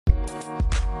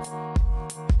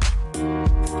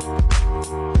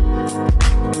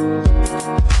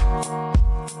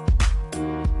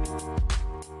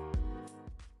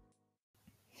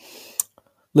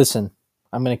Listen,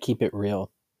 I'm going to keep it real.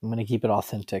 I'm going to keep it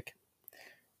authentic.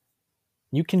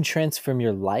 You can transform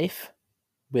your life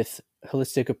with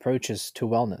holistic approaches to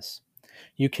wellness.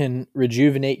 You can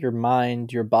rejuvenate your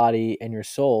mind, your body, and your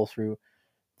soul through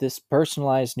this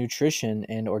personalized nutrition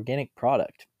and organic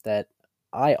product that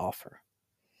I offer.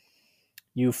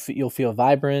 You'll feel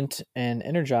vibrant and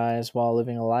energized while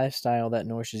living a lifestyle that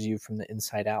nourishes you from the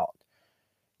inside out.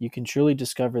 You can truly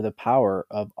discover the power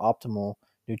of optimal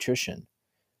nutrition.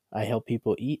 I help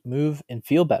people eat, move, and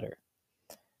feel better.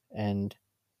 And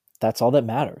that's all that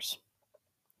matters.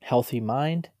 Healthy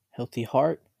mind, healthy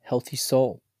heart, healthy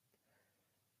soul.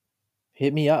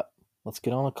 Hit me up. Let's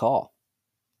get on a call.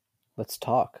 Let's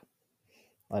talk.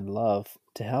 I'd love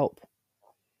to help.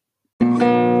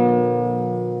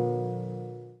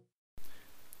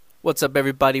 What's up,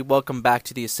 everybody? Welcome back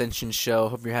to the Ascension Show.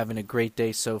 Hope you're having a great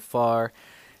day so far.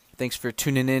 Thanks for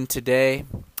tuning in today.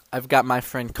 I've got my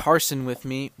friend Carson with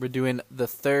me. We're doing the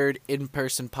third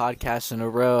in-person podcast in a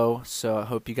row, so I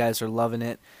hope you guys are loving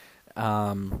it.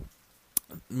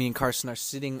 Me and Carson are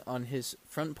sitting on his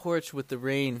front porch with the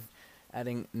rain,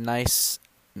 adding nice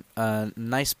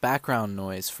background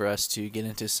noise for us to get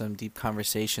into some deep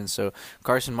conversation. So,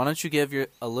 Carson, why don't you give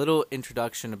a little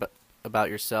introduction about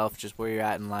yourself, just where you're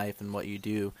at in life and what you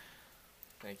do.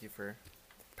 Thank you for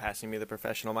passing me the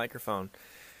professional microphone.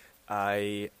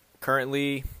 I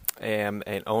currently am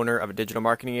an owner of a digital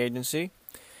marketing agency.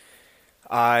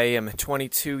 I am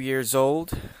 22 years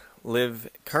old, live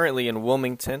currently in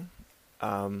Wilmington.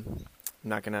 I'm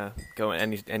not going to go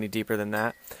any deeper than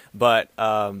that, but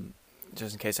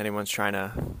just in case anyone's trying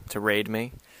to raid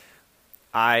me.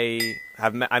 I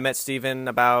met Steven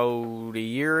about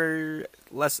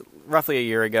roughly a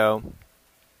year ago,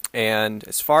 and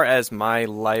as far as my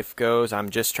life goes, I'm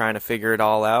just trying to figure it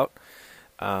all out,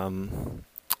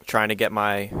 trying to get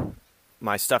my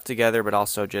stuff together, but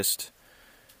also just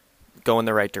go in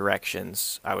the right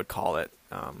directions, I would call it.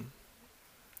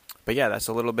 But yeah, that's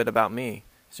a little bit about me.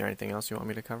 Is there anything else you want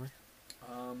me to cover?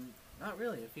 Not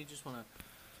really. If you just want to.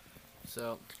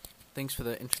 So, thanks for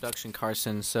the introduction,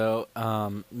 Carson. So,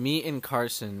 me and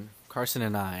Carson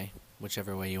and I,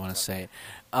 whichever way you want to say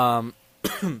it,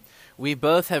 we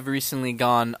both have recently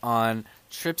gone on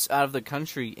trips out of the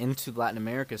country into Latin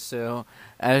America. So,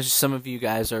 as some of you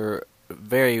guys are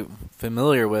very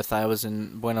familiar with, I was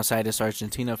in Buenos Aires,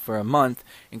 Argentina for a month,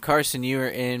 and Carson, you were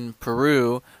in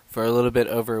Peru for a little bit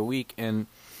over a week, and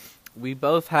we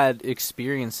both had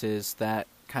experiences that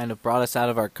kind of brought us out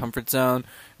of our comfort zone.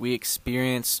 We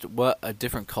experienced what a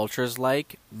different culture is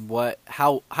like,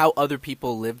 how other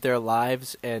people live their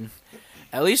lives, and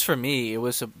at least for me, it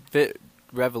was a bit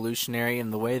revolutionary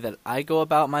in the way that I go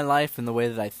about my life and the way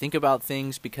that I think about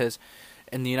things, because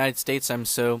in the United States, I'm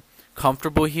so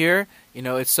comfortable here. You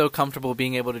know, it's so comfortable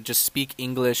being able to just speak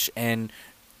English and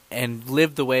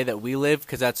live the way that we live,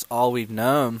 because that's all we've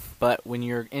known. But when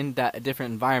you're in that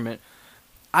different environment,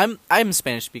 I'm a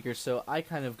Spanish speaker, so I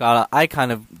kind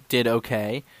of did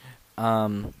okay,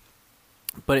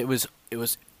 but it was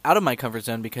out of my comfort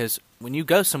zone, because when you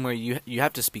go somewhere, you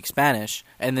have to speak Spanish,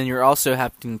 and then you're also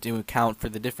having to account for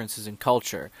the differences in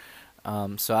culture.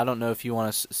 So I don't know if you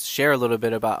want to share a little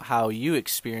bit about how you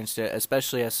experienced it,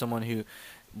 especially as someone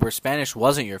where Spanish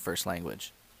wasn't your first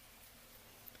language.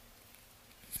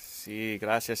 Sí,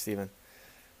 gracias, Steven.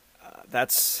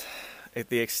 That's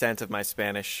the extent of my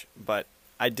Spanish, but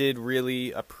I did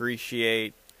really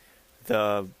appreciate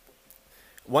the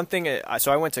one thing.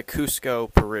 So I went to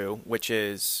Cusco, Peru,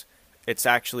 it's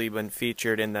actually been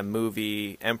featured in the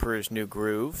movie Emperor's New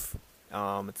Groove.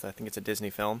 I think it's a Disney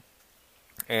film,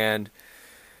 and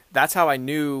that's how I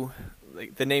knew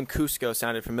the name Cusco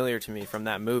sounded familiar to me from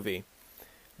that movie.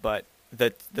 But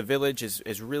the village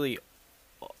is really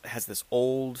has this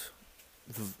old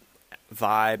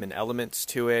vibe and elements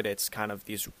to it. It's kind of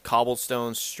these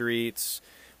cobblestone streets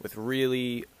with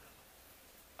really,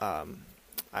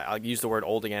 I'll use the word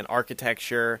old again,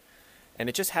 architecture, and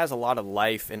it just has a lot of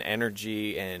life and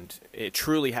energy, and it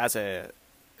truly has a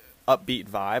upbeat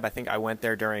vibe. I think I went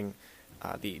there during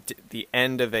the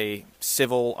end of a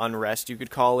civil unrest, you could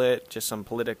call it, just some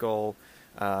political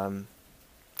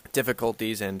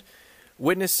difficulties, and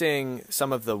witnessing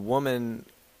some of the women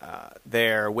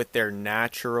there with their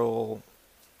natural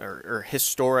or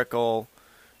historical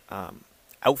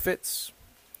outfits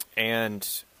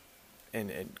and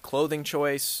clothing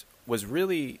choice was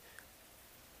really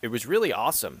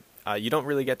awesome. You don't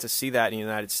really get to see that in the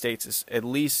United States, at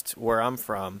least where I'm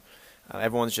from.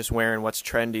 Everyone's just wearing what's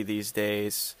trendy these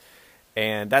days,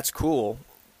 and that's cool.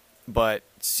 But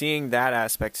seeing that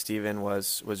aspect, Stephen,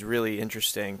 was really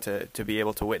interesting to be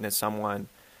able to witness someone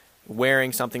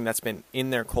wearing something that's been in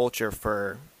their culture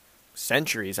for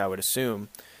centuries, I would assume.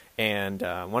 And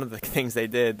one of the things they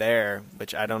did there,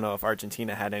 which I don't know if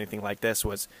Argentina had anything like this,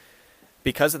 was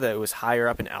because of it was higher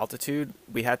up in altitude,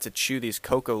 we had to chew these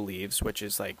cocoa leaves, which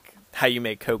is like how you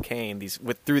make cocaine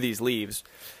through these leaves.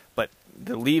 But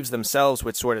the leaves themselves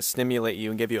would sort of stimulate you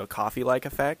and give you a coffee-like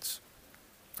effect.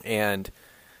 And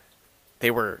they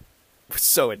were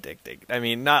so addicting. I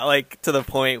mean, not like to the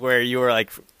point where you were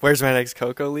like, where's my next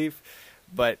cocoa leaf?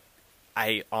 But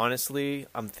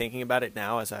I'm thinking about it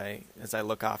now as I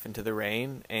look off into the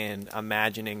rain and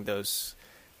imagining those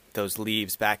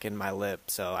leaves back in my lip.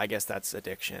 So I guess that's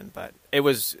addiction, but it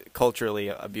was culturally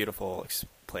a beautiful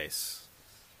place.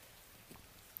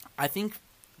 I think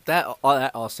that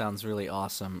all sounds really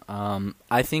awesome.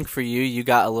 I think for you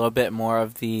got a little bit more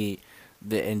of the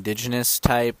indigenous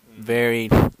type, very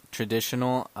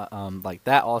traditional. Like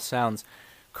that all sounds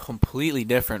completely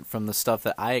different from the stuff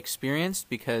that I experienced,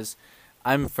 because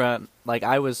I'm from, like,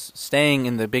 I was staying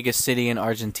in the biggest city in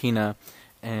Argentina,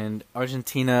 and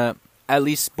Argentina, at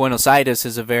least Buenos Aires,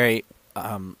 is a very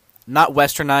not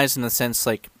westernized in the sense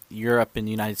like Europe and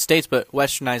the United States, but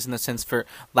westernized in the sense for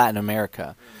Latin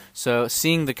America. So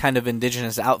seeing the kind of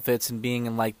indigenous outfits and being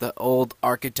in like the old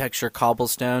architecture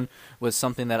cobblestone was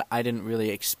something that I didn't really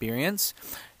experience.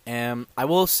 And I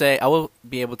will say, I will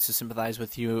be able to sympathize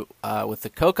with you with the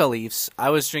coca leaves.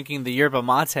 I was drinking the yerba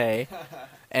mate,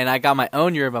 and I got my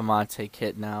own yerba mate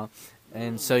kit now.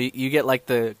 And so you get like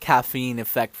the caffeine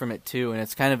effect from it too, and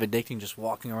it's kind of addicting just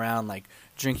walking around like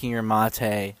drinking your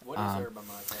mate. What is yerba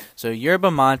mate? So yerba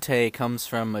mate comes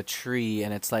from a tree,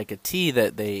 and it's like a tea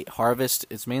that they harvest.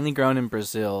 It's mainly grown in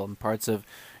Brazil and parts of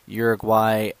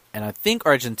Uruguay and I think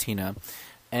Argentina.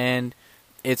 And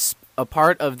it's a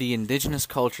part of the indigenous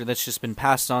culture that's just been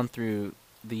passed on through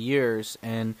the years,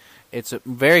 and it's a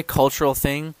very cultural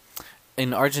thing.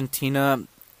 In Argentina,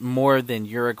 more than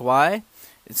Uruguay,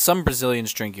 some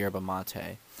Brazilians drink yerba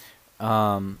mate.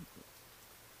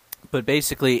 But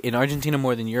basically, in Argentina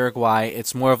more than Uruguay,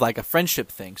 it's more of like a friendship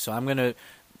thing. So I'm going to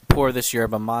pour this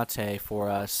yerba mate for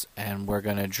us, and we're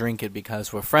going to drink it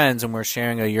because we're friends and we're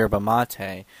sharing a yerba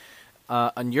mate.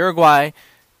 In Uruguay,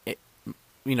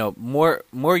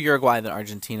 more Uruguay than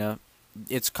Argentina,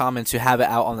 it's common to have it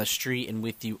out on the street and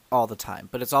with you all the time.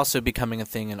 But it's also becoming a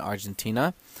thing in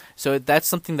Argentina. So that's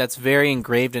something that's very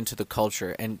engraved into the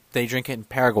culture, and they drink it in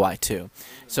Paraguay too.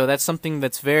 So that's something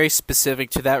that's very specific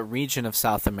to that region of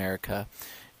South America.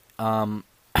 I'm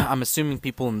assuming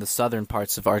people in the southern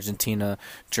parts of Argentina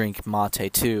drink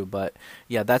mate too, but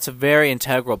yeah, that's a very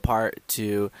integral part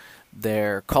to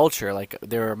their culture. Like,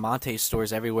 there are mate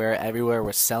stores everywhere. Everywhere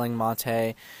we're selling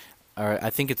mate. Or I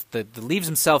think it's the leaves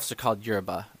themselves are called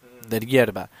yerba, the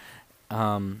yerba.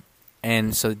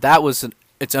 And so that was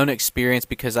its own experience,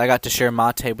 because I got to share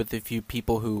mate with a few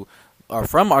people who are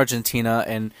from Argentina,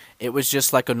 and it was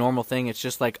just like a normal thing. It's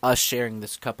just like us sharing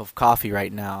this cup of coffee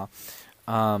right now.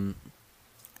 And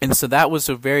so that was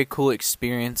a very cool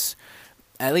experience.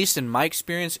 At least in my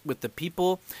experience with the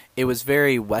people, it was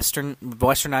very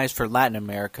westernized for Latin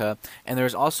America, and there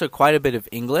was also quite a bit of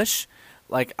English.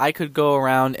 Like, I could go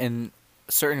around, and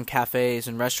certain cafes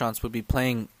and restaurants would be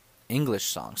playing English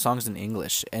songs in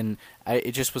English, and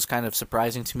it just was kind of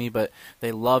surprising to me. But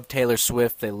they love Taylor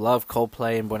Swift, they love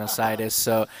Coldplay in Buenos Aires,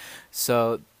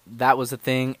 so that was a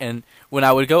thing. And when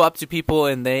I would go up to people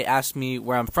and they asked me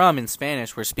where I'm from in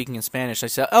Spanish, we're speaking in Spanish, I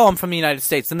said, "Oh, I'm from the United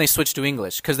States." Then they switched to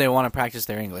English because they want to practice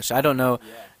their English. I don't know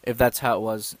if that's how it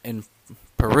was in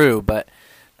Peru, but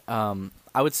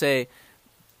I would say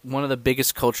one of the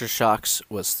biggest culture shocks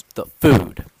was the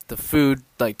food. The food,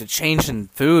 like the change in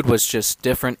food was just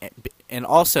different, and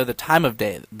also the time of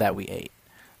day that we ate.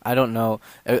 I don't know.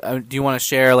 Do you want to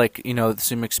share, like,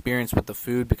 some experience with the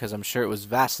food? Because I'm sure it was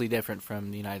vastly different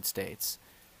from the United States.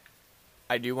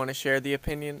 I do want to share the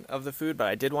opinion of the food, but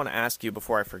I did want to ask you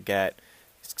before I forget,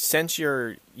 since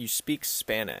you speak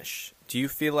Spanish, do you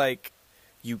feel like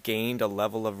you gained a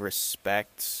level of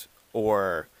respect,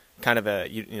 or kind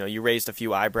of you raised a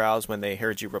few eyebrows when they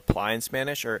heard you reply in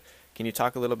Spanish? Or can you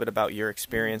talk a little bit about your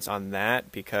experience on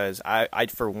that? Because I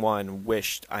for one,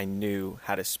 wished I knew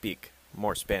how to speak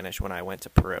more Spanish when I went to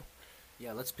Peru.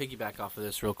 Yeah, let's piggyback off of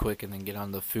this real quick and then get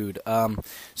on the food.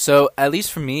 So at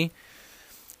least for me,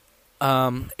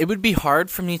 it would be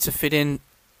hard for me to fit in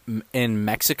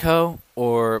Mexico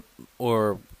or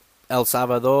El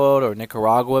Salvador or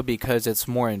Nicaragua, because it's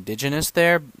more indigenous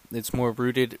there. It's more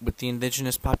rooted with the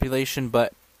indigenous population.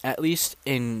 But at least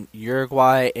in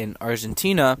Uruguay and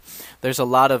Argentina, there's a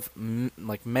lot of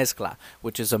like mezcla,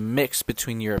 which is a mix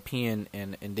between European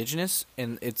and indigenous,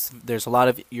 and there's a lot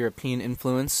of European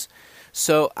influence.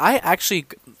 So I actually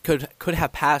could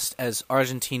have passed as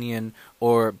Argentinian,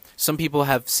 or some people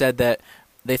have said that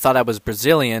they thought I was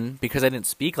Brazilian because I didn't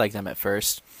speak like them at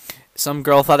first. Some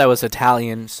girl thought I was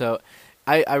Italian, so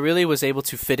I really was able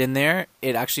to fit in there.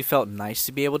 It actually felt nice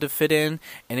to be able to fit in,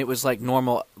 and it was like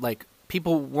normal. Like,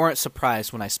 people weren't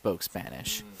surprised when I spoke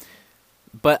Spanish,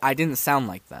 but I didn't sound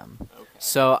like them. Okay.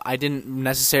 So I didn't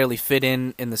necessarily fit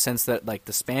in the sense that like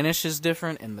the Spanish is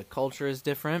different and the culture is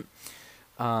different.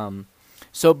 But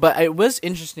it was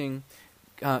interesting.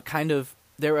 Kind of,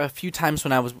 there were a few times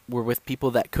when were with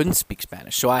people that couldn't speak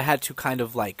Spanish, so I had to kind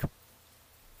of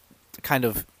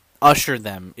usher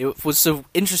them. It was an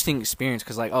interesting experience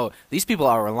because, like, oh, these people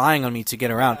are relying on me to get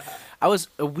around. I was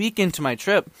a week into my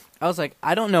trip. I was like,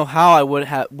 I don't know how I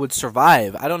would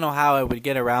survive. I don't know how I would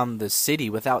get around the city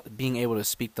without being able to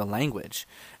speak the language.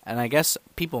 And I guess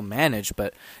people manage,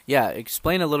 but yeah,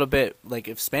 explain a little bit, like,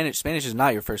 if Spanish is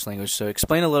not your first language, so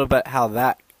explain a little bit how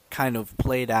that kind of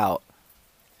played out.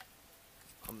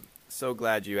 I'm so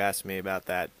glad you asked me about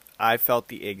that. I felt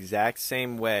the exact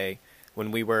same way when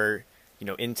we were,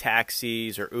 in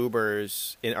taxis or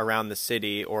Ubers around the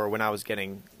city, or when I was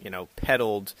getting,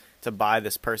 peddled to buy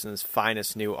this person's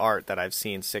finest new art that I've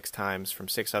seen 6 times from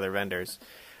 6 other vendors.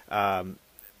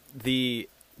 The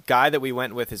guy that we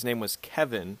went with, his name was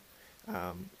Kevin,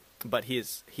 but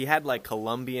he had like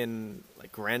Colombian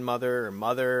like grandmother or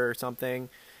mother or something,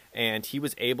 and he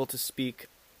was able to speak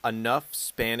enough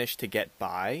Spanish to get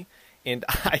by. And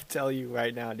I tell you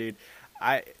right now, dude,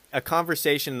 a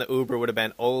conversation in the Uber would have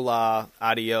been hola,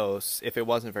 adios, if it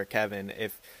wasn't for Kevin.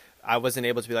 If I wasn't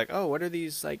able to be like, oh, what are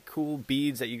these like cool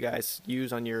beads that you guys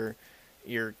use on your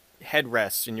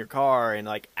headrests in your car, and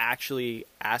like actually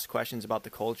ask questions about the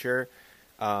culture.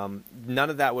 None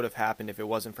of that would have happened if it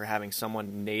wasn't for having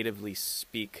someone natively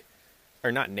speak,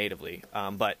 or not natively,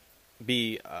 but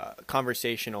be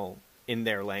conversational in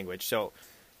their language. So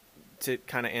to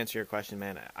kind of answer your question,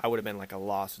 man, I would have been like a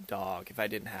lost dog if I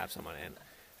didn't have someone in.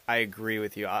 I agree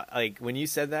with you. Like, when you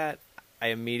said that, I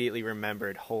immediately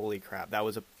remembered, holy crap, that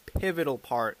was a pivotal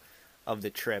part of the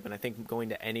trip. And I think going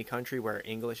to any country where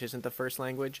English isn't the first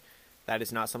language, that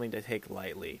is not something to take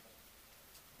lightly.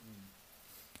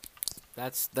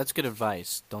 That's good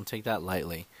advice. Don't take that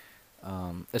lightly.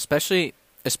 Especially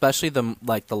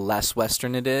the less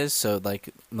Western it is. So like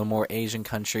the more Asian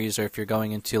countries, or if you're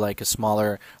going into like a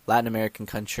smaller Latin American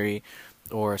country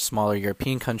or a smaller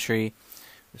European country,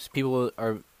 people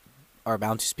are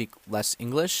bound to speak less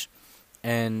English.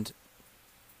 And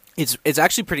it's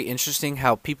actually pretty interesting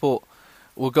how people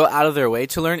will go out of their way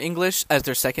to learn English as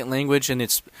their second language, and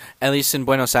it's, at least in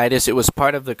Buenos Aires, it was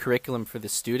part of the curriculum for the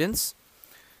students.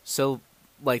 So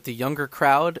like the younger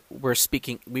crowd we were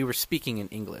speaking in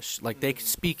English. Like, they could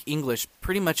speak English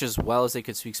pretty much as well as they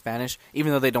could speak Spanish,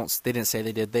 even though they didn't say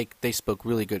they did. They spoke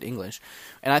really good English.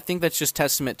 And I think that's just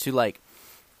testament to like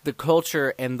the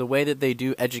culture and the way that they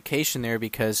do education there,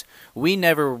 because we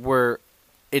never were.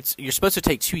 You're supposed to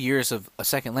take 2 years of a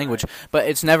second language, right, but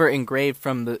it's never engraved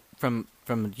from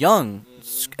young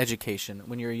education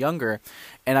when you're younger.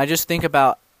 And I just think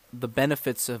about the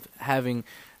benefits of having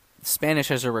Spanish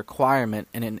as a requirement,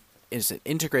 and is an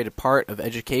integrated part of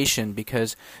education,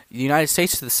 because the United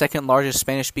States is the second largest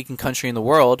Spanish-speaking country in the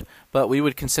world, but we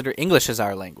would consider English as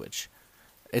our language.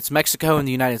 It's Mexico and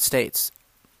the United States.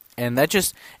 And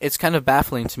it's kind of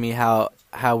baffling to me how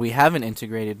we haven't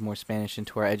integrated more Spanish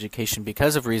into our education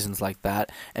because of reasons like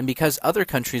that, and because other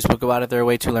countries will go out of their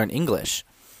way to learn English.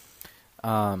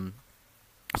 So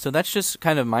that's just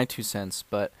kind of my 2 cents,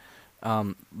 but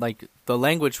like the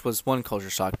language was one culture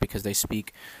shock, because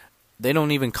they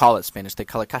don't even call it Spanish, they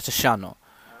call it Castellano.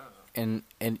 And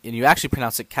you actually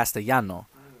pronounce it Castellano,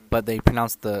 but they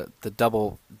pronounce the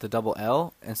double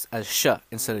L as sh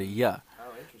instead of ya.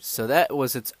 So that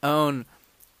was its own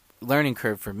learning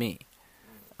curve for me.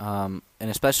 And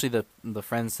especially the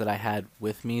friends that I had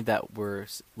with me that were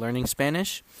learning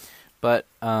Spanish. But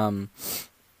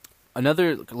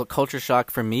another culture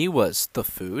shock for me was the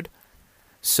food.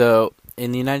 So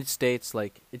in the United States,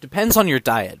 like, it depends on your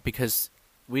diet, because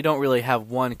we don't really have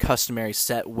one customary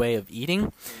set way of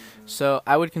eating. So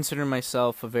I would consider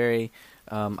myself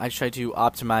I try to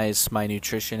optimize my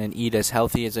nutrition and eat as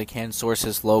healthy as I can, source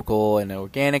as local and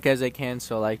organic as I can.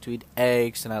 So I like to eat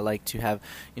eggs, and I like to have,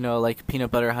 like peanut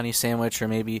butter honey sandwich, or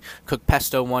maybe cook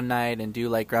pesto one night and do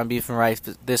like ground beef and rice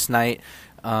this night,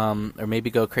 or maybe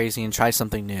go crazy and try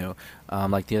something new.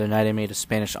 Like the other night I made a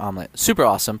Spanish omelet. Super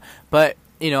awesome. But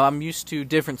I'm used to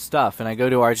different stuff, and I go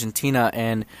to Argentina,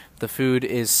 and the food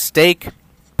is steak,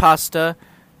 pasta,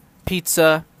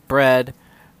 pizza, bread,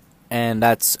 and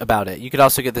that's about it. You could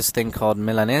also get this thing called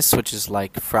Milanese, which is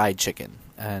like fried chicken,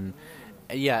 and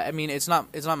yeah, I mean it's not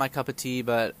my cup of tea,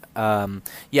 but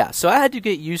yeah. So I had to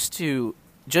get used to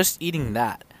just eating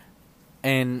that,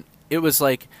 and it was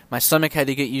like my stomach had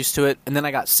to get used to it, and then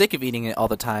I got sick of eating it all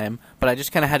the time, but I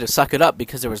just kind of had to suck it up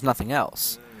because there was nothing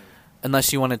else,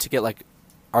 unless you wanted to get like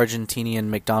Argentinian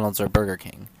McDonald's or Burger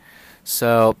King.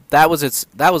 So that was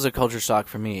a culture shock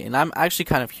for me, and I'm actually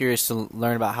kind of curious to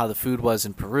learn about how the food was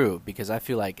in Peru, because I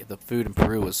feel like the food in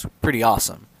Peru was pretty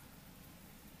awesome.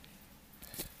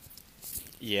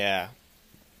 Yeah,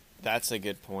 that's a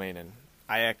good point, and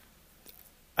I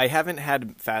haven't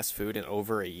had fast food in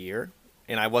over a year,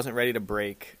 and I wasn't ready to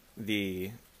break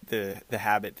the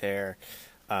habit there.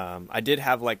 I did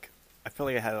have like I feel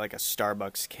like I had like a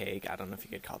Starbucks cake. I don't know if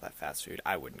you could call that fast food.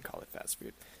 I wouldn't call it fast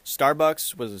food.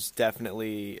 Starbucks was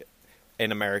definitely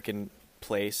an American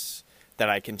place that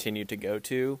I continued to go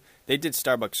to. They did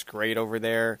Starbucks great over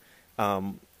there.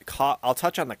 I'll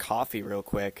touch on the coffee real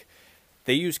quick.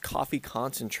 They use coffee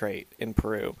concentrate in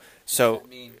Peru. So What does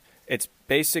that mean? it's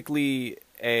basically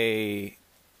it's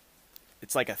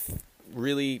like a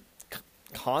really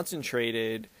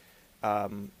concentrated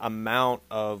amount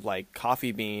of like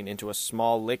coffee bean into a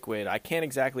small liquid. I can't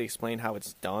exactly explain how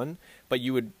it's done, but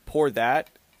you would pour that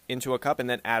into a cup and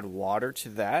then add water to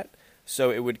that.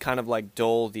 So it would kind of like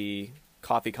dull the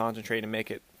coffee concentrate and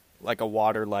make it like a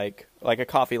water like a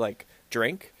coffee like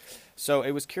drink. So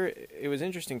it was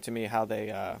interesting to me how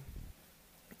they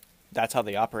that's how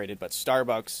they operated. But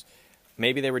Starbucks,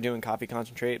 maybe they were doing coffee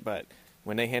concentrate, but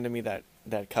when they handed me that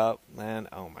cup, man,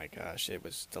 oh my gosh, it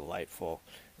was delightful.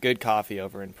 Good coffee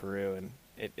over in Peru, and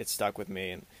it stuck with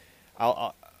me. And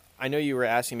I know you were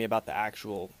asking me about the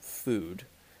actual food.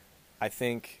 I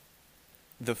think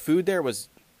the food there was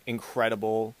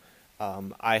incredible.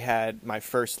 I had my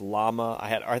first llama.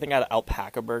 I think I had an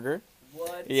alpaca burger.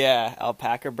 What? Yeah,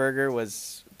 alpaca burger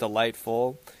was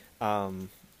delightful. Kind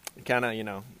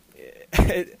of,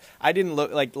 I didn't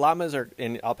look like llamas are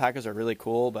and alpacas are really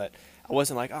cool, but I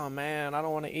wasn't like, oh man, I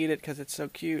don't want to eat it because it's so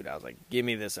cute. I was like, give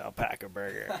me this alpaca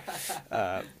burger,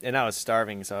 and I was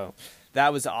starving, so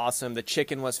that was awesome. The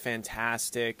chicken was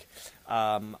fantastic.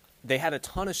 They had a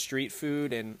ton of street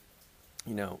food, and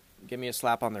give me a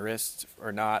slap on the wrist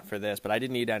or not for this, but I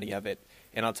didn't eat any of it,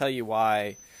 and I'll tell you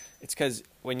why. It's because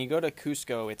when you go to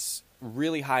Cusco, it's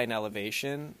really high in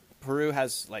elevation. Peru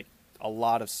has like a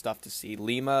lot of stuff to see.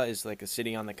 Lima is like a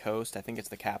city on the coast. I think it's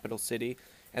the capital city.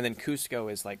 And then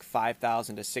Cusco is like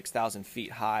 5,000 to 6,000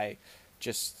 feet high,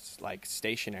 just like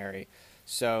stationary.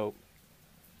 So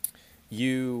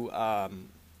you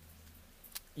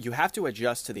you have to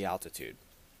adjust to the altitude.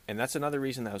 And that's another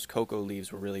reason those cocoa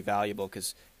leaves were really valuable,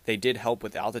 because they did help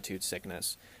with altitude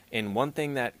sickness. And one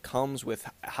thing that comes with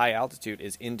high altitude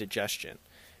is indigestion,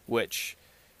 which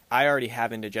I already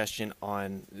have indigestion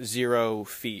on 0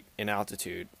 feet in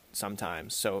altitude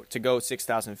sometimes. So to go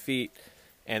 6,000 feet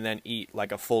and then eat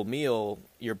like a full meal,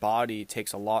 your body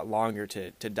takes a lot longer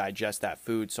to digest that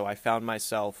food. So I found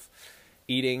myself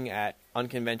eating at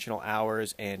unconventional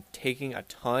hours and taking a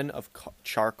ton of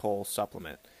charcoal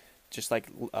supplement, just like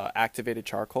activated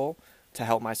charcoal, to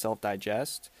help myself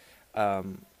digest.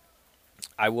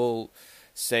 I will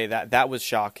say that was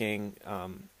shocking,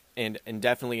 and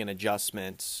definitely an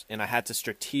adjustment. And I had to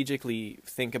strategically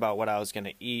think about what I was going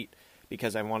to eat,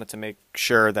 because I wanted to make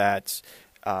sure that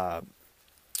I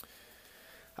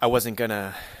wasn't going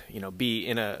to, be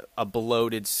in a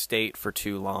bloated state for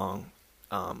too long.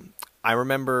 I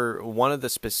remember one of the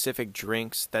specific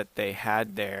drinks that they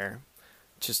had there,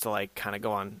 just to like kind of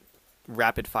go on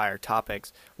rapid fire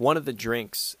topics. One of the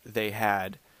drinks they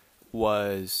had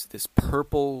was this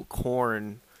purple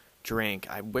corn drink.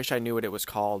 I wish I knew what it was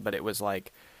called, but it was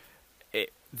like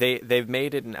they've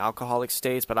made it in alcoholic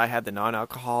states, but I had the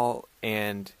non-alcohol,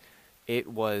 and it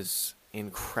was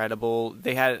incredible.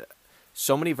 They had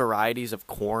so many varieties of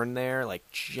corn there, like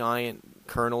giant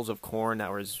kernels of corn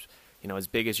that was as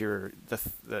big as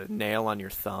the nail on your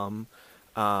thumb.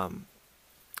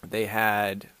 They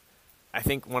had, I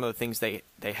think one of the things they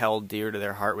held dear to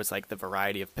their heart was like the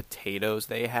variety of potatoes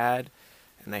they had,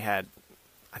 and they had,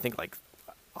 I think, like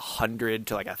 100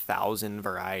 to like 1,000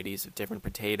 varieties of different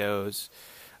potatoes.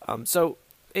 So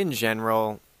in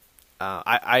general,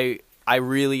 I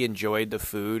really enjoyed the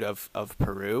food of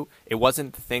Peru. It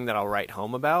wasn't the thing that I'll write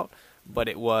home about, but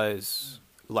it was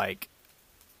like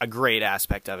a great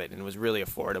aspect of it, and it was really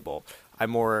affordable. I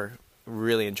more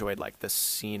really enjoyed like the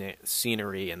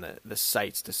scenery and the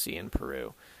sights to see in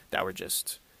Peru that were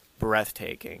just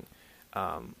breathtaking.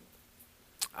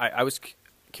 I was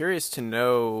curious to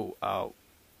know.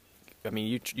 I mean,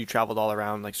 you traveled all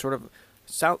around, like sort of.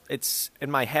 It's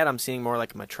in my head. I'm seeing more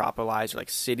like metropolized, or like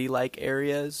city-like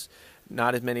areas,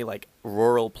 not as many like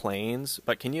rural plains.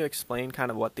 But can you explain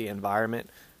kind of what the environment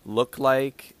looked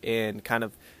like and kind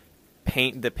of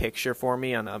paint the picture for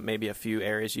me on maybe a few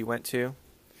areas you went to?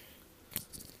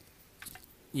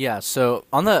 Yeah, so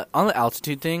on the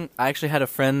altitude thing, I actually had a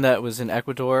friend that was in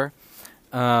Ecuador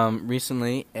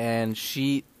recently, and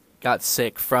she got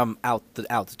sick from the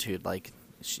altitude, like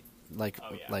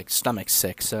stomach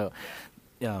sick. So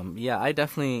yeah, I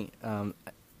definitely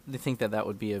think that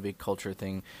would be a big culture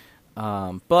thing.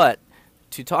 But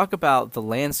to talk about the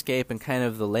landscape and kind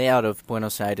of the layout of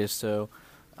Buenos Aires, so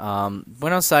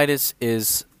Buenos Aires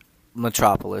is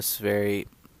metropolis, very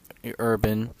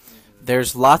urban.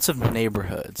 There's lots of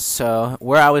neighborhoods. So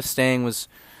where I was staying was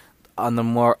on the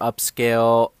more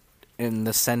upscale, in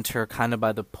the center, kind of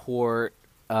by the port,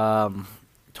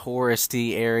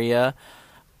 touristy area.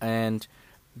 And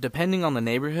depending on the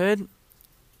neighborhood,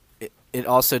 it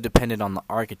also depended on the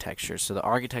architecture. So the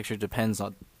architecture depends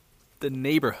on the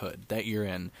neighborhood that you're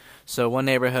in. So one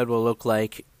neighborhood will look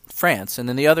like France, and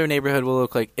then the other neighborhood will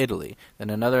look like Italy. Then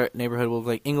another neighborhood will look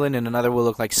like England, and another will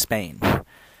look like Spain.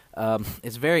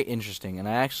 It's very interesting, and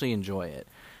I actually enjoy it.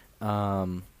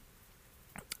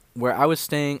 Where I was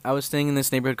staying in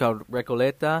this neighborhood called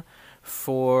Recoleta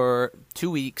for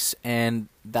 2 weeks, and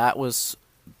that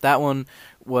one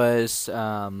was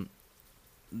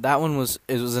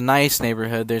it was a nice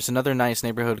neighborhood. There's another nice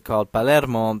neighborhood called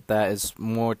Palermo that is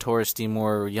more touristy,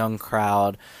 more young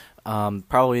crowd.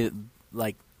 Probably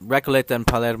like Recoleta and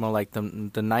Palermo, like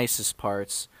the nicest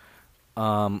parts.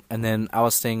 And then I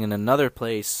was staying in another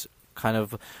place, kind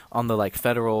of on the like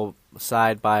federal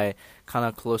side, by kind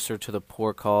of closer to the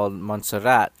port, called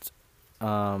Montserrat.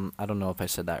 I don't know if I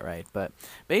said that right, but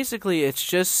basically it's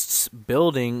just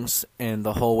buildings and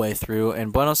the whole way through.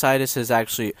 And Buenos Aires is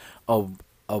actually a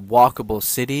walkable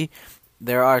city.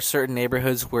 There are certain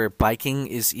neighborhoods where biking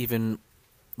is even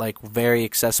like very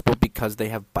accessible because they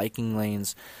have biking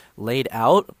lanes laid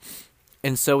out.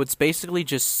 And so it's basically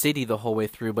just city the whole way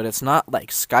through, but it's not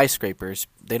like skyscrapers.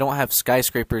 They don't have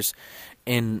skyscrapers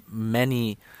in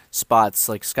many spots.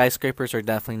 Like, skyscrapers are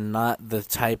definitely not the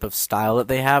type of style that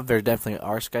they have. There definitely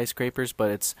are skyscrapers,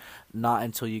 but it's not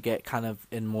until you get kind of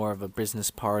in more of a business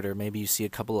part, or maybe you see a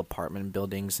couple apartment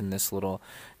buildings in this little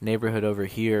neighborhood over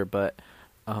here. But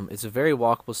it's a very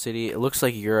walkable city. It looks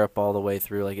like Europe all the way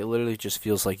through. Like, it literally just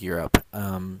feels like Europe,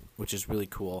 which is really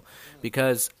cool.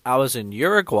 Because I was in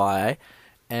Uruguay,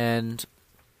 and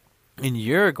in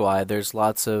Uruguay there's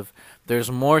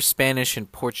more Spanish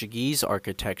and Portuguese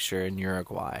architecture in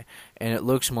Uruguay, and it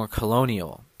looks more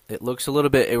colonial. It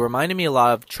reminded me a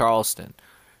lot of Charleston,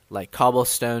 like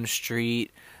cobblestone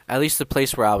street, at least the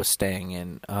place where I was staying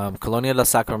in. Colonia del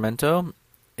Sacramento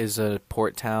is a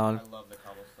port town. I love the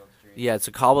cobblestone street. Yeah, it's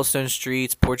a cobblestone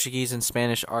streets, Portuguese and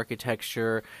Spanish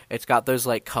architecture. It's got those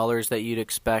like colors that you'd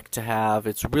expect to have.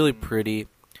 It's really pretty,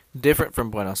 different from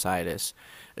Buenos Aires.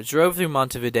 I drove through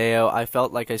Montevideo. I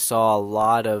felt like I saw a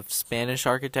lot of Spanish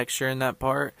architecture in that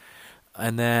part.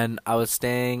 And then I was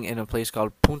staying in a place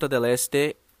called Punta del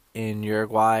Este in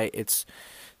Uruguay. It's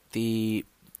the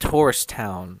tourist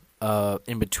town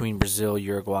in between Brazil,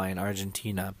 Uruguay, and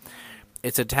Argentina.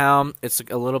 It's a town. It's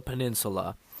a little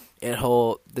peninsula.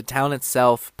 The town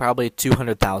itself, probably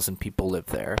 200,000 people live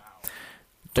there.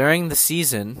 During the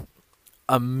season,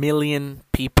 1 million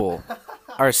people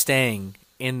are staying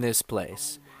in this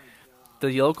place.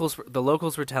 The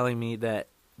locals were telling me that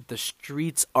the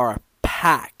streets are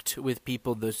packed with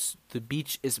people. The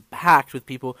beach is packed with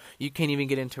people. You can't even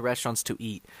get into restaurants to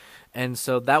eat. And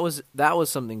so that was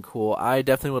something cool. I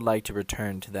definitely would like to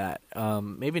return to that.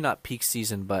 Maybe not peak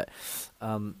season, but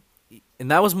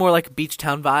and that was more like beach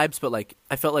town vibes, but like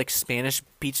I felt like Spanish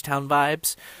beach town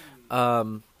vibes.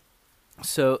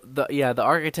 So the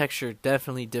architecture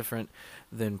definitely different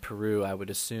than Peru, I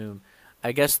would assume.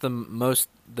 I guess the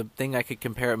thing I could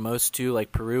compare it most to,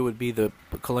 like Peru, would be the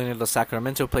Colonia del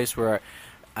Sacramento place where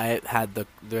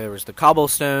there was the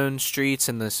cobblestone streets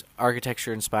and this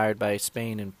architecture inspired by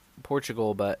Spain and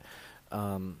Portugal, but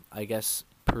I guess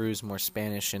Peru's more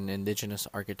Spanish and indigenous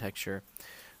architecture.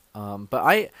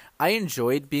 But I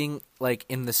enjoyed being like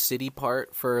in the city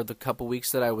part for the couple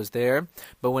weeks that I was there.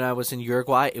 But when I was in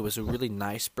Uruguay, it was a really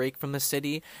nice break from the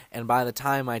city. And by the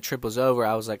time my trip was over,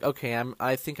 I was like, okay,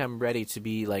 I think I'm ready to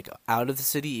be like out of the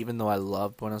city. Even though I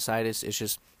love Buenos Aires, it's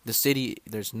just the city.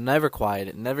 There's never quiet.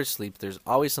 It never sleeps. There's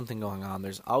always something going on.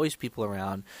 There's always people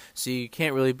around. So you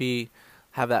can't really be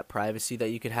have that privacy that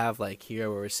you could have like here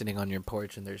where we're sitting on your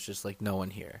porch and there's just like no one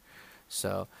here.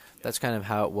 So that's kind of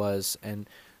how it was. And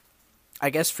I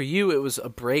guess for you it was a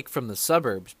break from the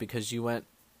suburbs because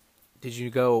did you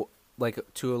go like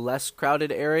to a less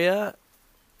crowded area?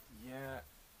 Yeah.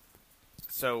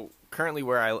 So currently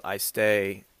where I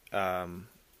stay,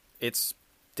 it's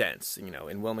dense.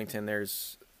 In Wilmington,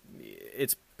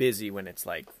 it's busy when it's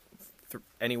like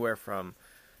anywhere from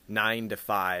 9 to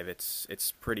 5.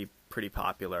 It's pretty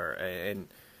popular, and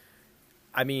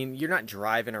I mean you're not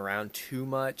driving around too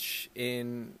much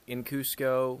in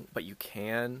Cusco, but you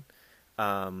can.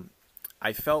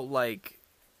 I felt like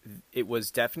it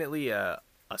was definitely a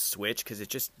switch because it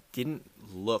just didn't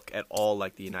look at all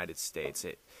like the United States.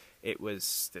 It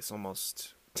was this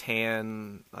almost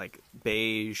tan, like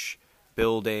beige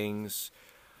buildings,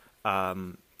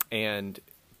 and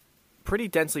pretty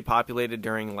densely populated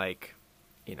during like,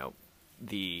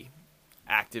 the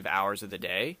active hours of the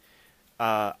day.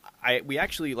 We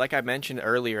actually, like I mentioned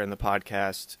earlier in the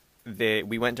podcast,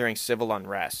 we went during civil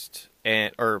unrest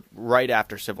or right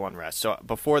after civil unrest. So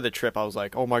before the trip, I was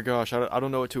like, oh my gosh, I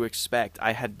don't know what to expect.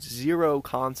 I had zero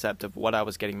concept of what I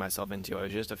was getting myself into. It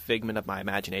was just a figment of my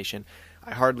imagination.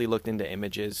 I hardly looked into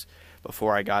images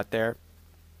before I got there.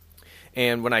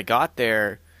 And when I got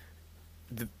there,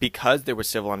 because there was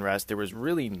civil unrest, there was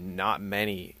really not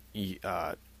many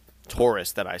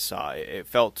tourists that I saw. It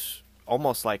felt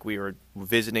almost like we were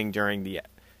visiting during the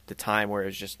time where it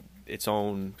was just its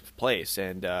own place,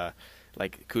 and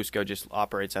like Cusco just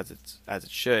operates as it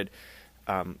should.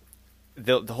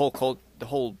 The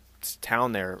whole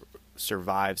town there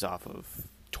survives off of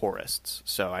tourists,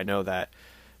 so I know that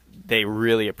they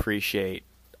really appreciate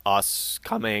us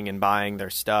coming and buying their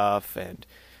stuff, and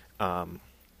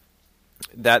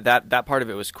that part of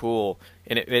it was cool.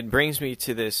 And it brings me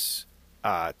to this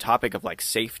topic of like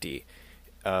safety,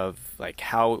 of like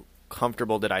how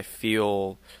comfortable did I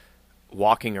feel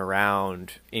walking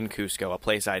around in Cusco, a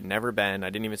place I'd never been. I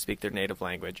didn't even speak their native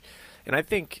language. And I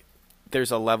think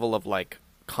there's a level of like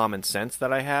common sense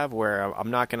that I have where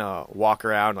I'm not going to walk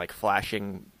around like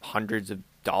flashing hundreds of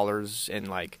dollars and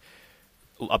like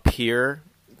appear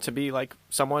to be like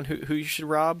someone who you should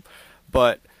rob.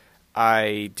 But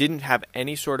I didn't have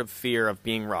any sort of fear of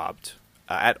being robbed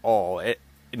at all.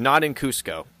 Not in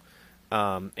Cusco.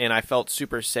 And I felt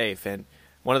super safe. And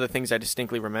one of the things I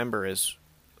distinctly remember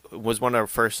was one of our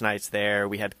first nights there.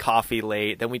 We had coffee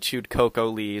late, then we chewed cocoa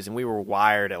leaves, and we were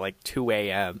wired at like 2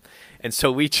 a.m. And so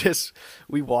we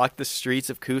walked the streets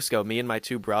of Cusco, me and my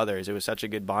two brothers. It was such a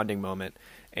good bonding moment.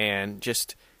 And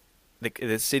just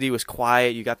the city was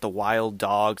quiet. You got the wild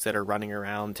dogs that are running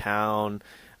around town.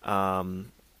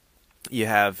 You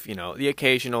have, the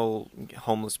occasional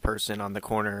homeless person on the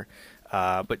corner,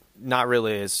 but not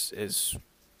really as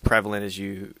prevalent as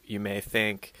you may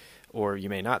think, or you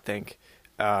may not think.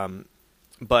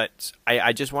 But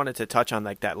I just wanted to touch on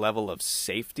like that level of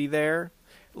safety there.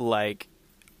 Like,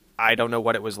 I don't know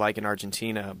what it was like in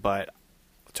Argentina, but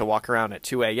to walk around at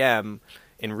 2 a.m.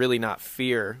 and really not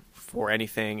fear for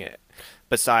anything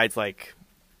besides like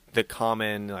the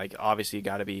common, like obviously you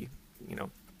got to be,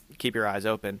 keep your eyes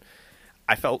open.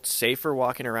 I felt safer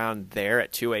walking around there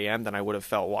at 2 a.m. than I would have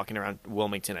felt walking around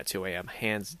Wilmington at 2 a.m.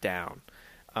 hands down.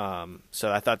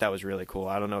 So I thought that was really cool.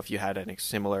 I don't know if you had any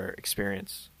similar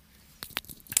experience.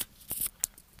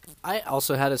 I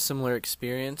also had a similar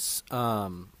experience.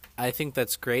 I think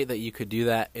that's great that you could do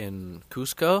that in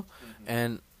Cusco,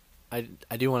 and I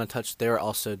do want to touch. There are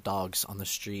also dogs on the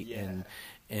street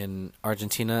in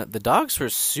Argentina. The dogs were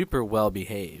super well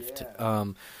behaved. Yeah.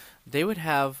 They would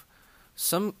have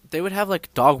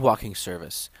like dog walking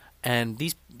service. And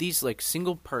these like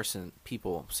single person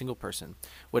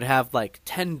would have like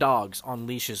 10 dogs on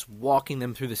leashes walking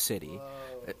them through the city.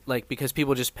 Whoa. Like because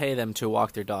people just pay them to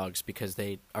walk their dogs because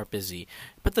they are busy.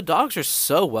 But the dogs are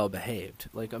so well behaved.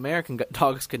 Like American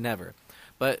dogs could never.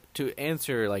 But to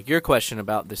answer like your question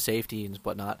about the safety and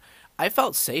whatnot, I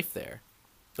felt safe there.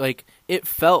 Like it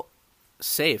felt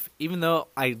safe even though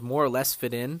I more or less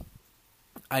fit in.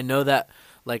 I know that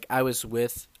like I was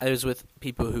with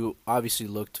people who obviously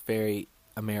looked very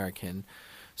American,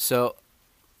 so,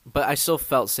 but I still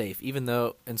felt safe. Even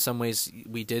though in some ways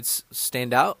we did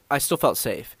stand out, I still felt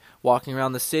safe walking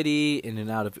around the city, in and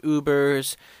out of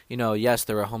Ubers. Yes,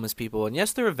 there were homeless people, and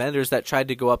yes, there were vendors that tried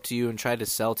to go up to you and tried to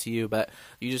sell to you, but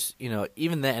you just,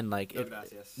 even then, like,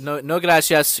 no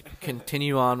gracias.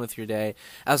 Continue on with your day.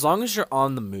 As long as you're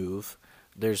on the move,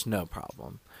 there's no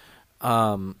problem.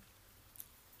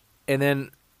 And then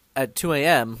at 2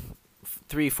 a.m.,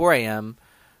 3, 4 a.m.,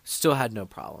 still had no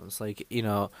problems. Like,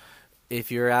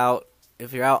 if you're out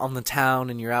if you're out on the town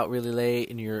and you're out really late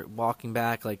and you're walking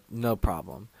back, like, no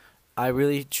problem. I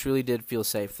really truly did feel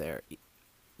safe there.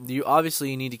 You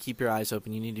need to keep your eyes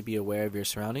open. You need to be aware of your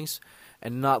surroundings,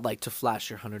 and not like to flash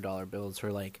your $100 bills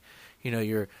or like, I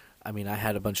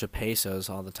had a bunch of pesos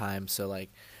all the time, so like,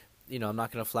 I'm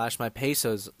not gonna flash my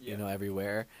pesos,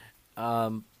 everywhere.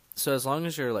 So as long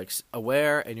as you're like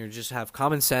aware and you just have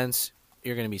common sense,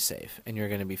 you're gonna be safe and you're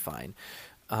gonna be fine.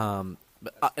 And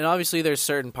obviously there's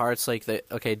certain parts like that.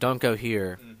 Okay, don't go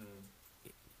here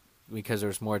because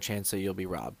there's more chance that you'll be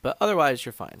robbed. But otherwise,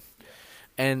 you're fine.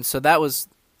 And so that was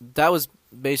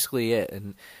basically it.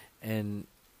 And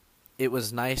it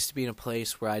was nice to be in a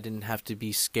place where I didn't have to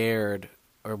be scared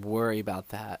or worry about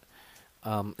that.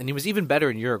 And it was even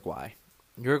better in Uruguay.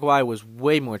 Uruguay was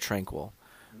way more tranquil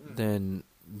than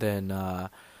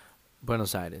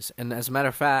Buenos Aires. And as a matter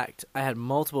of fact, I had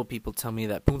multiple people tell me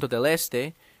that Punta del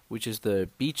Este, which is the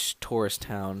beach tourist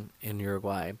town in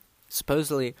Uruguay,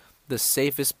 supposedly the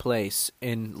safest place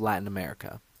in Latin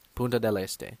America. Punta del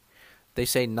Este. They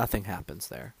say nothing happens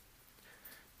there.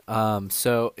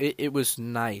 So it was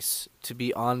nice to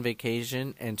be on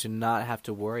vacation and to not have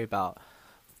to worry about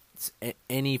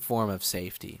any form of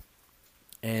safety.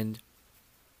 And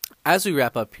as we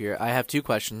wrap up here, I have 2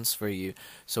 questions for you,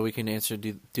 so we can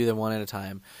do them one at a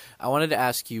time. I wanted to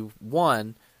ask you,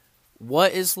 one,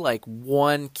 what is like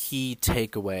one key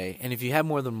takeaway? And if you have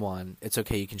more than one, it's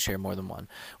okay, you can share more than one.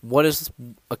 What is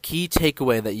a key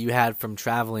takeaway that you had from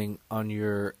traveling on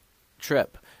your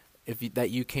trip that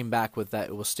you came back with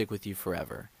that will stick with you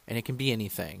forever? And it can be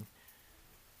anything.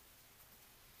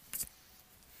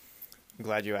 I'm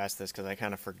glad you asked this because I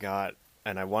kind of forgot,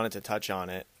 and I wanted to touch on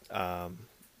it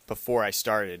before I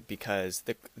started, because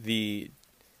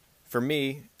for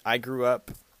me, I grew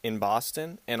up in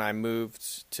Boston and I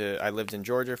lived in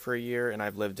Georgia for a year, and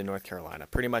I've lived in North Carolina,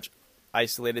 pretty much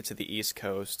isolated to the East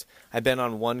Coast. I've been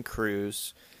on one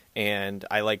cruise, and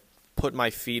I like put my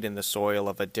feet in the soil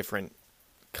of a different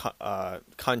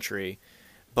country,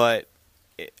 but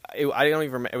I don't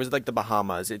even remember. It was like the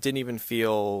Bahamas. It didn't even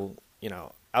feel,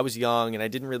 I was young and I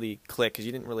didn't really click because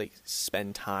you didn't really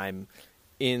spend time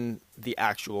in the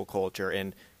actual culture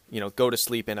and, go to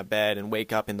sleep in a bed and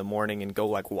wake up in the morning and go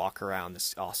like walk around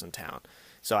this awesome town.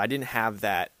 So I didn't have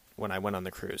that when I went on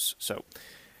the cruise. So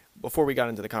before we got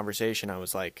into the conversation, I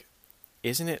was like,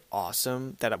 isn't it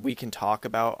awesome that we can talk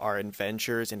about our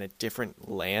adventures in a different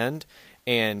land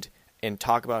and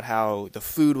talk about how the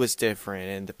food was different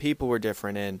and the people were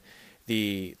different and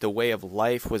the way of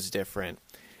life was different.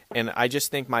 And I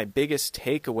just think my biggest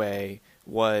takeaway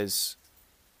was,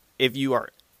 if you are,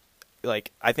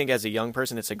 like, I think as a young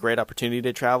person, it's a great opportunity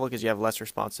to travel because you have less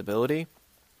responsibility.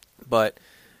 But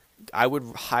I would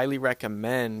highly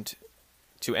recommend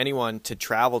to anyone to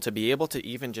travel, to be able to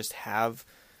even just have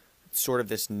sort of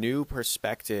this new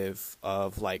perspective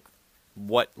of like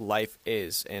what life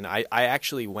is. And I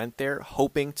actually went there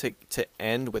hoping to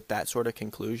end with that sort of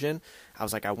conclusion. I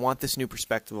was like, I want this new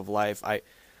perspective of life. I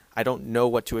don't know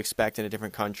what to expect in a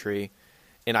different country.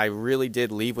 And I really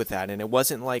did leave with that. And it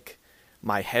wasn't like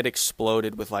my head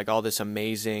exploded with like all this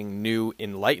amazing new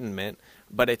enlightenment,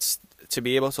 but it's to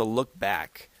be able to look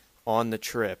back on the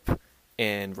trip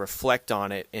and reflect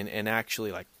on it and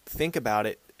actually like think about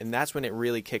it. And that's when it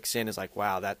really kicks in, is like,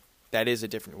 wow, that is a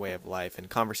different way of life. And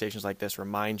conversations like this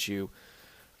remind you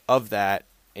of that.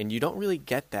 And you don't really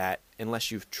get that unless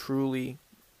you've truly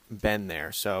been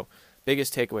there. So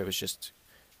biggest takeaway was just,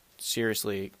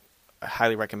 seriously, I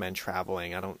highly recommend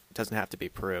traveling. It doesn't have to be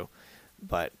Peru,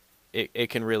 but it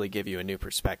can really give you a new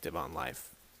perspective on life.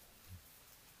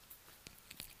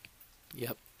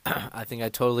 Yep. I think I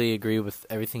totally agree with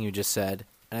everything you just said.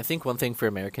 And I think one thing for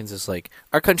Americans is like,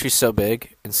 our country's so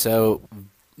big and so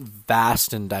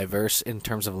vast and diverse in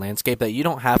terms of landscape that you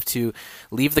don't have to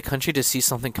leave the country to see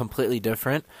something completely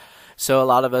different. So a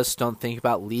lot of us don't think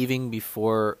about leaving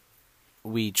before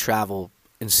we travel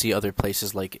and see other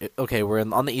places. Like, okay, we're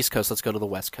on the East Coast, let's go to the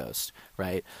West Coast,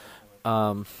 right?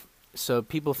 So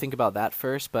people think about that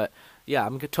first, but yeah,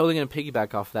 I'm totally going to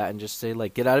piggyback off that and just say,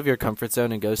 like, get out of your comfort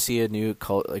zone and go see a new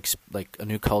a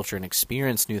new culture and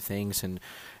experience new things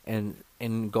and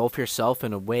engulf yourself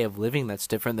in a way of living that's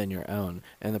different than your own.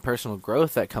 And the personal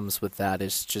growth that comes with that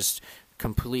is just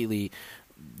completely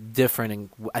different and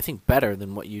I think better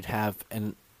than what you'd have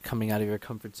and coming out of your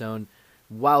comfort zone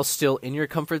while still in your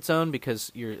comfort zone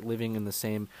because you're living in the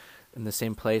same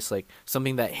place. Like,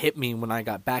 something that hit me when I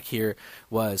got back here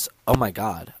was, oh my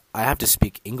God, I have to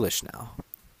speak English now.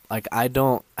 like I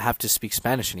don't have to speak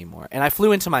Spanish anymore. And I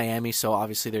flew into Miami, so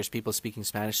obviously there's people speaking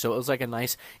Spanish, so it was like a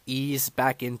nice ease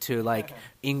back into like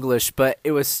English, but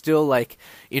it was still like,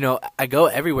 you know, I go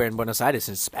everywhere in Buenos Aires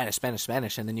and it's Spanish, Spanish,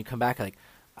 Spanish, and then you come back like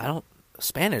I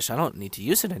don't need to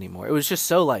use it anymore. It was just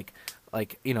so like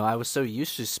you know, I was so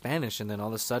used to Spanish, and then all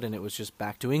of a sudden it was just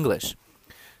back to English.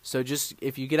 So just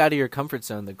if you get out of your comfort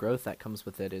zone, the growth that comes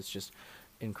with it is just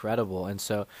incredible. And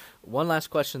so one last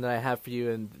question that I have for you,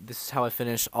 and this is how I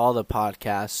finish all the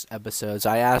podcast episodes.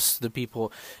 I ask the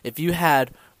people, if you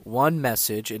had one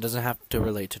message, it doesn't have to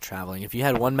relate to traveling. If you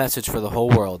had one message for the whole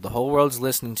world's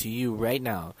listening to you right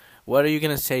now, what are you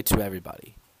going to say to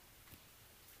everybody?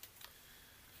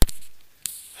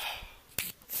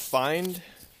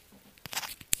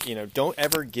 Don't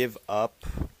ever give up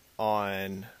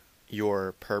on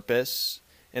your purpose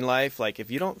in life. Like,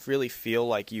 if you don't really feel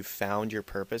like you've found your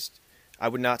purpose, I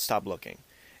would not stop looking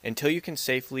until you can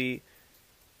safely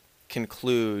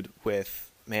conclude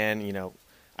with, man, you know,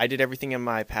 I did everything in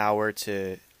my power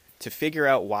to figure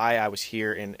out why I was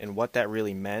here and what that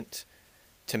really meant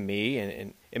to me,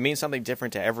 and it means something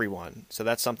different to everyone. So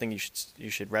that's something you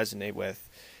should resonate with.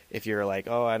 If you're like,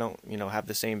 oh, I don't, you know, have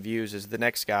the same views as the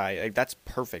next guy, like, that's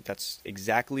perfect. That's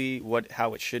exactly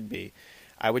how it should be.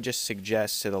 I would just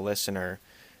suggest to the listener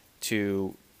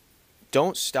to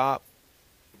don't stop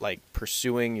like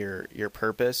pursuing your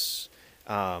purpose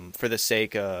for the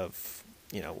sake of,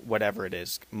 you know, whatever it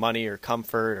is, money or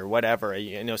comfort or whatever.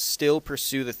 You know, still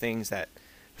pursue the things that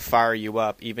fire you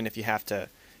up, even if you have to,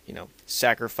 you know,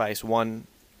 sacrifice one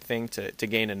thing to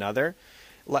gain another.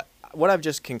 What I've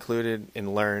just concluded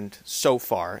and learned so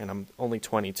far, and I'm only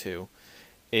 22,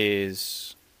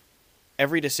 is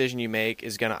every decision you make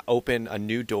is going to open a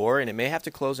new door, and it may have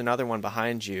to close another one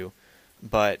behind you.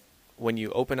 But when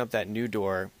you open up that new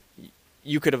door,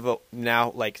 you could have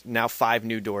now 5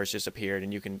 new doors just appeared,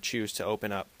 and you can choose to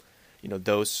open up, you know,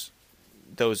 those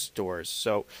doors.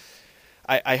 So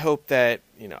I hope that,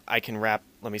 you know, I can wrap.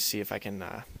 Let me see if I can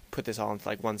put this all in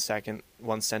like one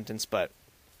sentence. But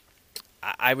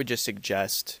I would just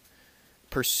suggest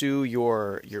pursue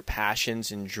your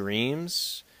passions and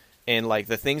dreams. And like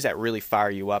the things that really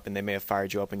fire you up, and they may have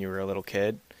fired you up when you were a little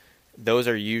kid, those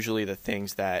are usually the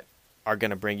things that are going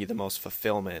to bring you the most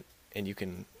fulfillment, and you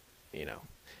can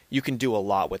do a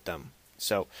lot with them.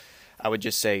 So I would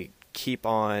just say keep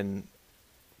on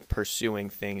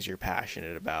pursuing things you're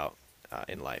passionate about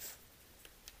in life.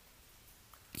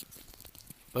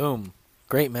 Boom.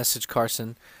 Great message,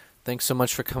 Carson. Thanks so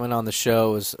much for coming on the show.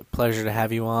 It was a pleasure to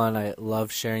have you on. I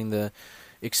love sharing the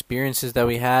experiences that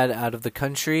we had out of the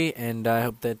country, and I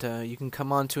hope that you can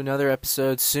come on to another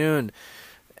episode soon.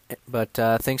 But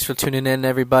thanks for tuning in,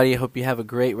 everybody. I hope you have a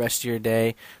great rest of your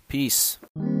day. Peace.